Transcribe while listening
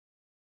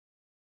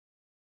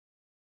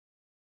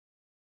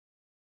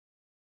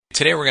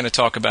Today we're going to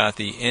talk about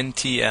the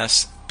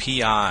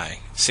NTS-PI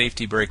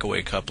Safety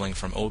Breakaway Coupling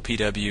from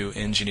OPW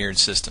Engineered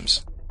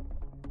Systems.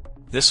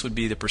 This would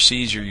be the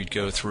procedure you'd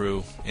go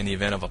through in the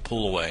event of a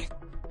pull-away.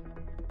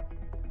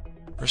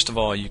 First of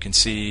all, you can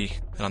see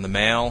that on the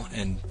male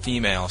and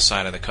female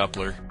side of the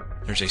coupler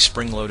there's a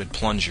spring-loaded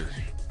plunger,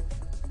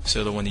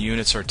 so that when the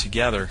units are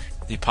together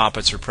the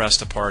poppets are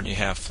pressed apart and you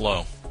have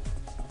flow.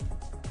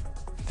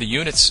 The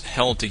units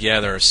held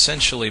together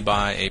essentially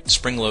by a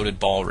spring-loaded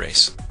ball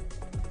race.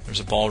 There's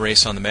a ball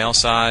race on the male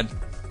side,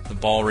 the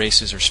ball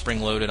races are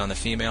spring-loaded on the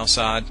female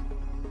side.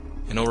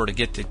 In order to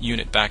get the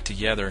unit back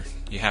together,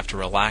 you have to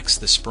relax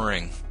the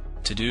spring.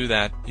 To do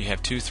that, you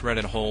have two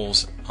threaded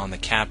holes on the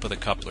cap of the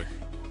coupler.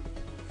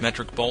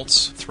 Metric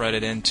bolts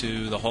threaded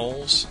into the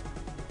holes.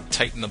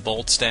 Tighten the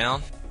bolts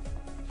down.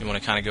 You want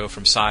to kind of go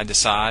from side to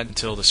side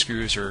until the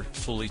screws are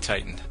fully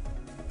tightened.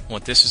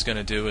 What this is going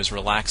to do is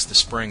relax the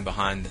spring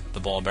behind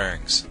the ball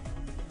bearings.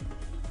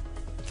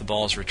 If the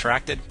ball is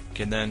retracted, you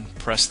can then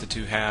press the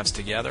two halves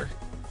together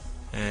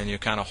and you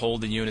kind of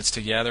hold the units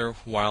together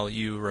while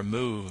you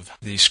remove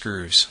the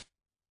screws.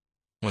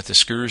 With the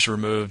screws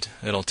removed,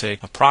 it'll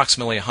take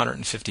approximately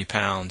 150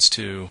 pounds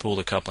to pull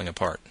the coupling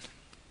apart.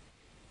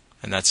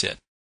 And that's it.